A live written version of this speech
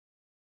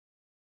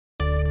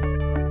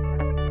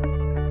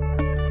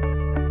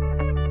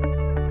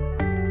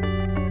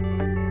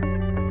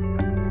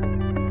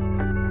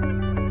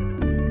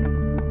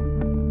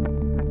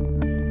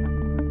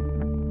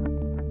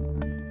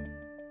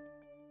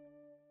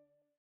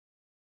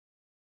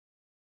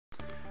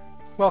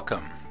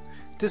Welcome.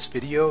 This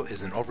video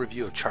is an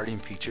overview of charting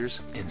features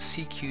in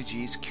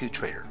CQG's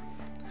QTrader.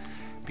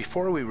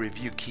 Before we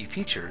review key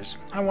features,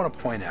 I want to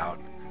point out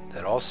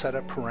that all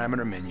setup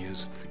parameter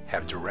menus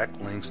have direct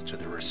links to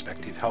their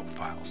respective help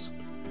files.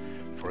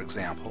 For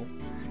example,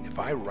 if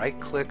I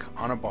right-click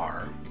on a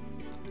bar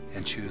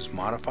and choose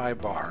Modify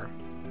Bar,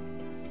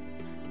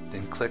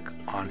 then click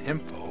on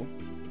Info,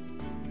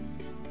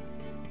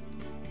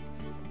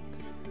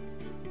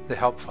 the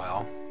help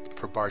file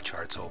for bar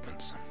charts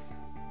opens.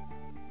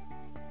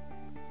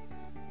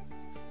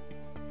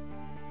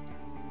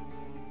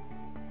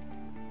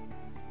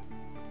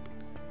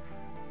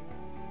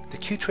 The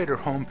QTrader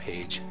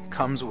homepage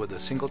comes with a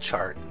single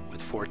chart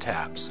with 4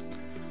 tabs.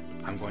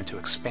 I'm going to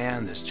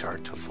expand this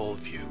chart to full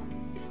view.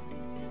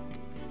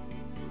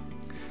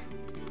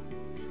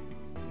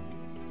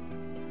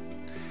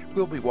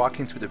 We'll be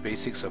walking through the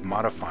basics of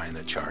modifying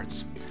the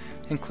charts,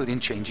 including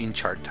changing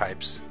chart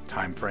types,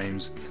 time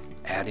frames,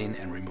 adding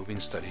and removing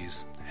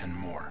studies, and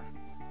more.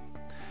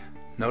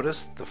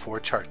 Notice the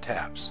 4 chart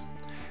tabs.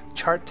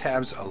 Chart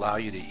tabs allow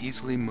you to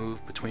easily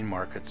move between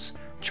markets,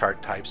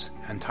 chart types,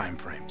 and time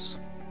frames.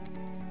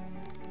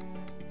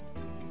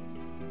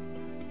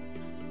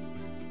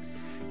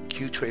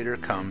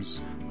 QTrader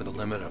comes with a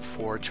limit of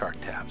 4 chart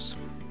tabs.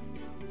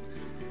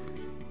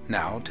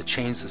 Now, to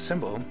change the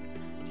symbol,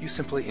 you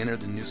simply enter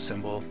the new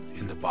symbol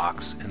in the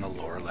box in the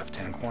lower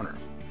left-hand corner.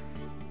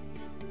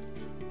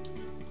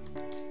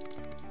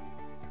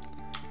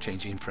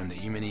 Changing from the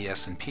E-mini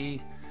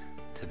S&P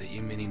to the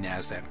E-mini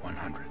NASDAQ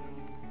 100.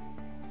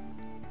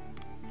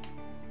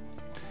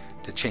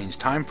 To change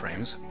time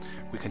frames,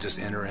 we can just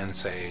enter in,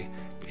 say,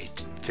 a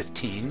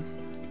 15,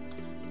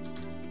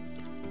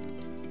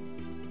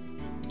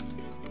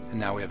 and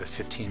now we have a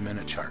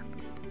 15-minute chart.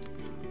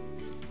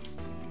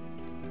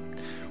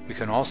 We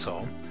can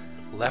also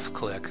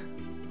left-click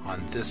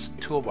on this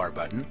toolbar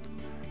button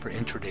for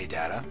intraday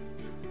data,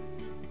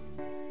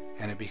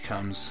 and it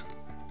becomes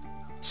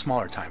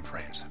smaller time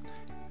frames.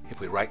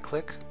 If we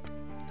right-click,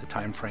 the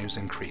time frames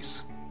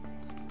increase.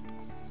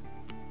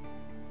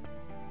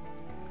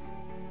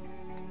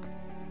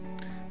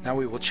 Now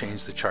we will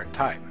change the chart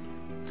type.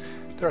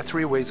 There are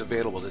 3 ways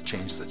available to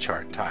change the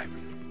chart type.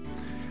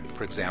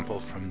 For example,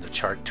 from the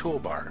chart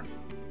toolbar.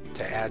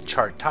 To add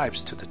chart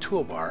types to the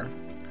toolbar,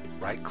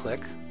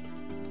 right-click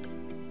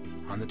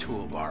on the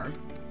toolbar,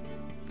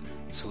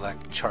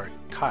 select Chart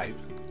Type,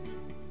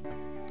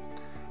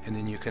 and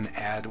then you can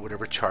add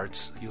whatever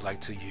charts you like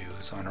to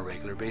use on a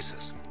regular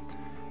basis.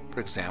 For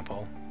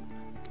example,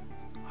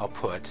 I'll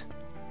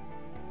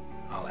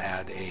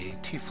add a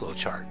T-flow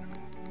chart.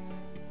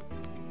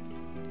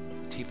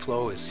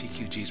 T-flow is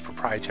CQG's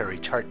proprietary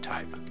chart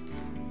type.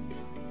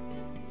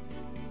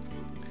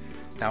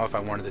 Now if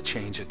I wanted to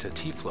change it to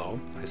T-flow,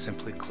 I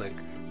simply click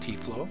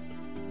T-flow,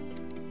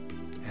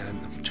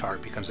 and the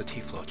chart becomes a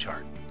T-flow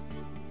chart.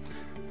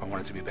 If I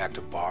want it to be back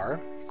to bar,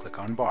 click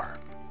on bar.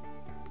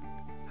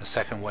 A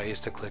second way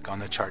is to click on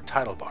the chart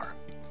title bar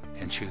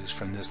and choose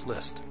from this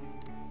list.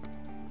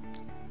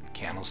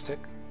 Candlestick,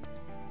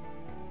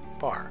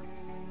 bar.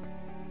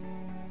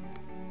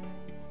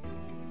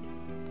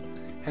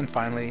 And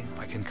finally,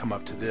 I can come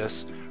up to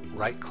this,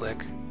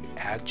 right-click,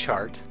 add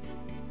chart,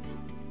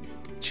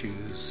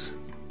 choose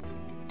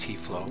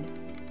T-flow,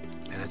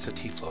 and it's a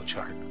T-flow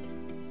chart.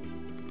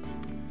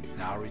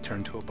 Now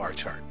return to a bar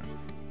chart.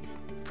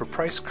 For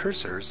price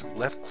cursors,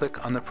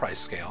 left-click on the price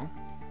scale,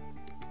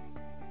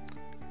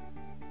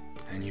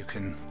 and you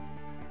can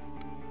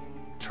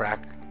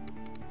track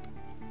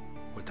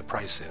what the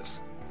price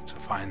is to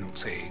find,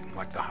 say,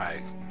 like the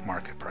high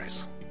market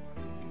price.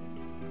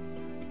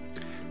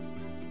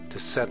 To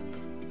set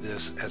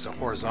this as a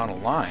horizontal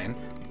line,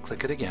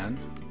 click it again,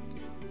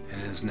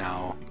 and it is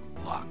now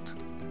locked.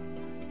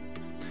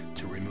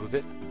 To remove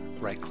it,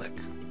 right-click.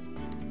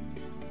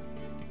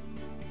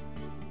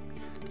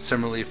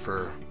 Similarly,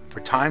 for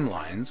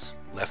timelines,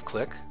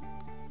 left-click,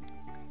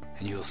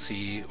 and you'll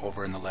see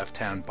over in the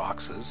left-hand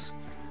boxes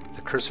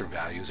the cursor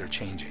values are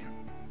changing.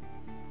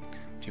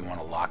 If you want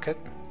to lock it,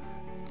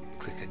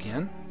 click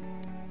again.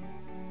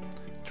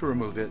 To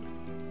remove it,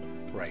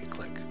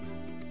 right-click.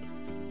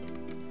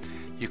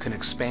 You can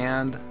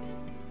expand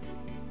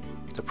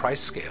the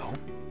price scale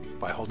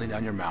by holding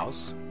down your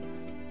mouse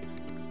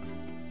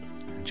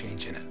and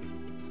changing it.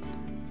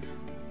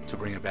 To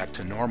bring it back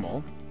to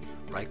normal,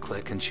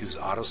 right-click and choose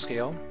Auto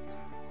Scale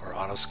or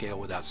Auto Scale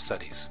Without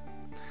Studies.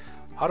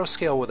 Auto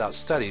Scale Without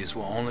Studies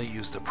will only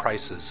use the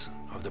prices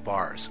of the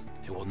bars.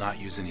 It will not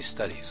use any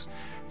studies.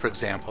 For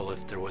example,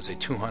 if there was a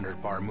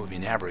 200 bar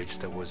moving average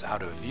that was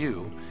out of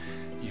view,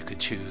 you could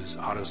choose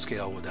Auto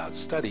Scale Without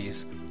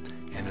Studies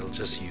and it'll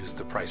just use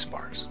the price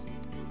bars.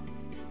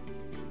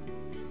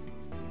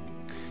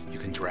 You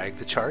can drag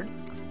the chart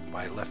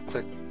by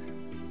left-click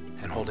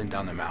and holding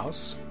down the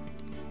mouse.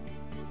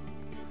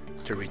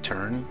 To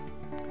return,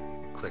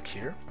 click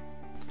here.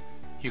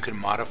 You can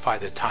modify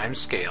the time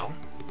scale.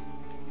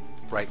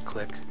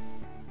 Right-click,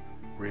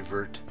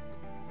 revert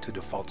to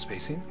default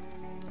spacing.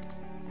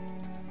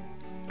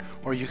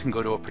 Or you can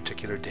go to a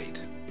particular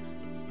date.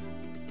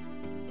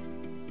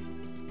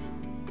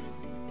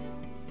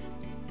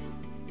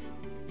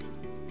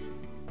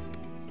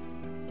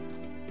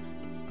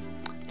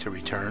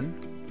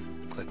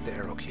 return, click the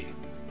arrow key.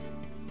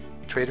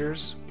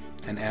 Traders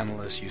and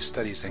analysts use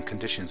studies and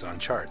conditions on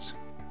charts.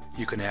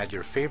 You can add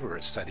your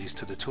favorite studies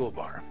to the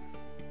toolbar.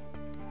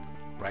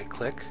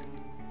 Right-click,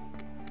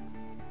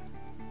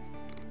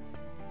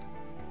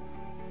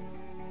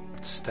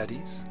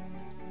 Studies,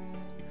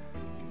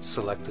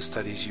 select the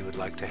studies you would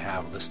like to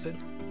have listed,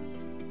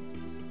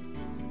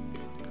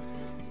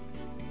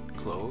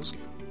 close,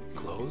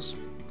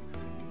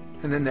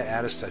 and then to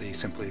add a study,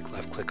 simply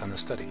left-click on the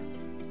study.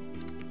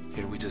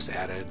 Here we just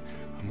added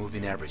a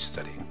moving average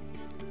study.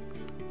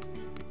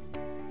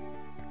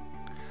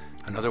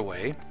 Another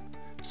way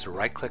is to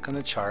right-click on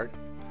the chart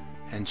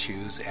and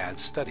choose Add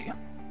Study.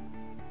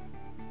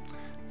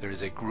 There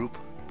is a group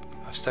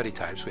of study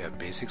types. We have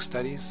basic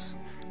studies,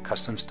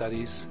 custom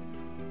studies,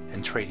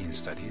 and trading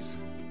studies,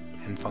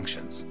 and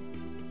functions.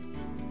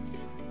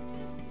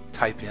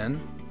 Type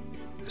in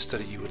the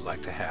study you would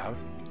like to have,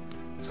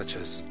 such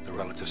as the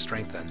Relative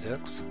Strength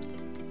Index.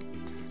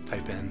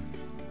 Type in,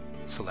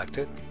 select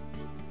it.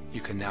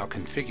 You can now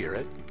configure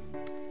it.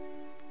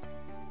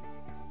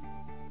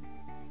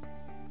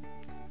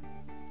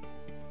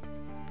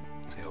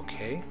 Say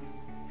OK,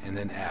 and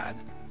then add,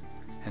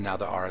 and now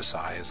the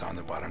RSI is on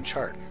the bottom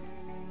chart.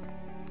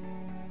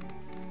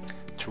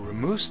 To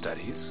remove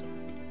studies,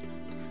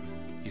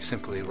 you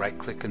simply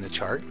right-click in the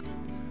chart,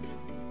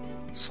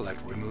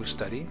 select Remove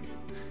Study,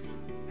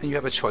 and you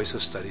have a choice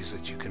of studies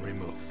that you can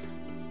remove.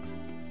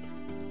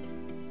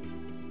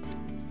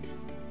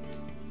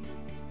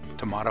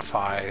 To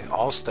modify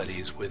all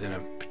studies within a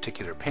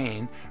particular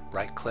pane,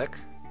 right-click,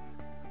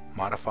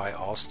 Modify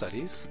All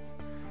Studies,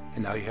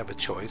 and now you have a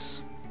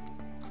choice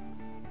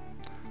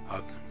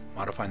of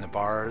modifying the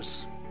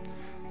bars,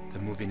 the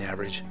moving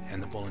average,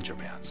 and the Bollinger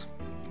Bands.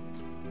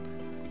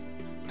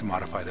 To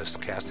modify the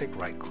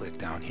stochastic, right-click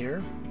down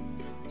here,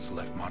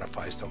 select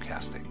Modify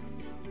Stochastic.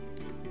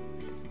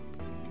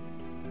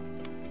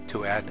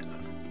 To add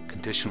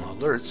conditional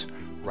alerts,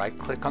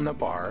 right-click on the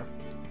bar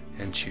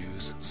and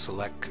choose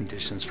Select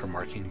Conditions for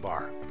Marking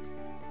Bar.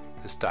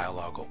 This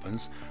dialog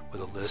opens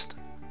with a list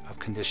of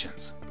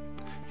conditions.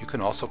 You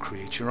can also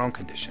create your own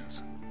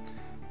conditions.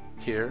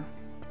 Here,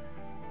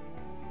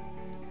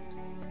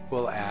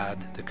 we'll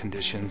add the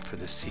condition for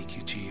the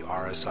CQG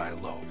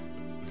RSI low.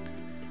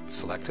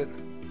 Select it,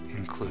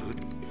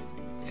 include.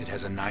 It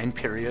has a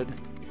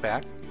 9-period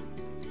back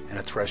and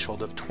a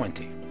threshold of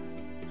 20.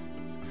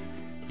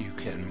 You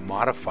can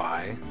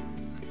modify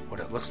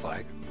what it looks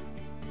like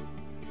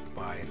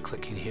by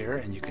clicking here,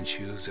 and you can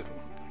choose if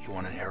you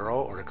want an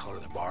arrow or to color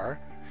the bar.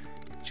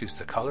 Choose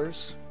the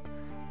colors,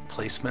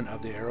 placement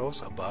of the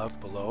arrows above,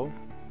 below,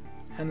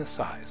 and the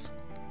size.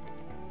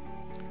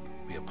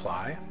 We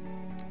apply.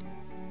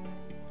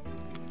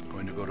 I'm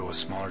going to go to a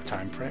smaller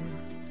time frame.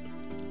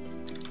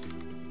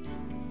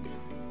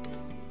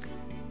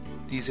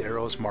 These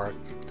arrows mark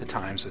the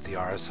times that the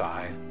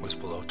RSI was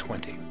below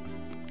 20.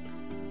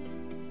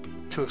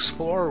 To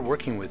explore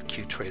working with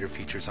QTrader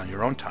features on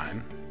your own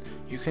time,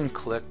 you can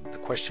click the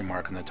question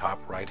mark in the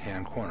top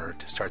right-hand corner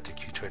to start the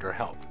QTrader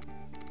help.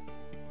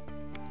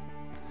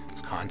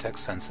 It's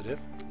context sensitive.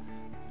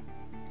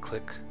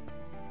 Click.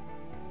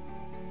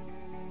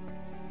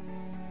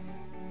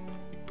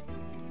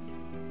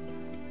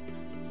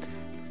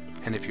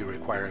 And if you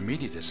require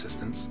immediate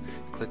assistance,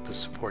 click the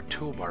support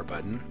toolbar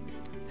button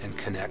and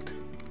connect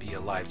via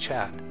live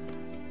chat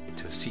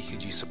to a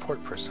CQG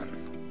support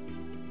person.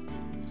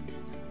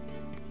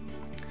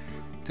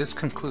 This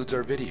concludes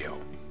our video.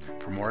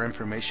 For more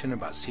information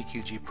about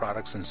CQG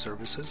products and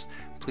services,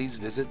 please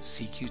visit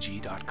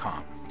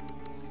cqg.com.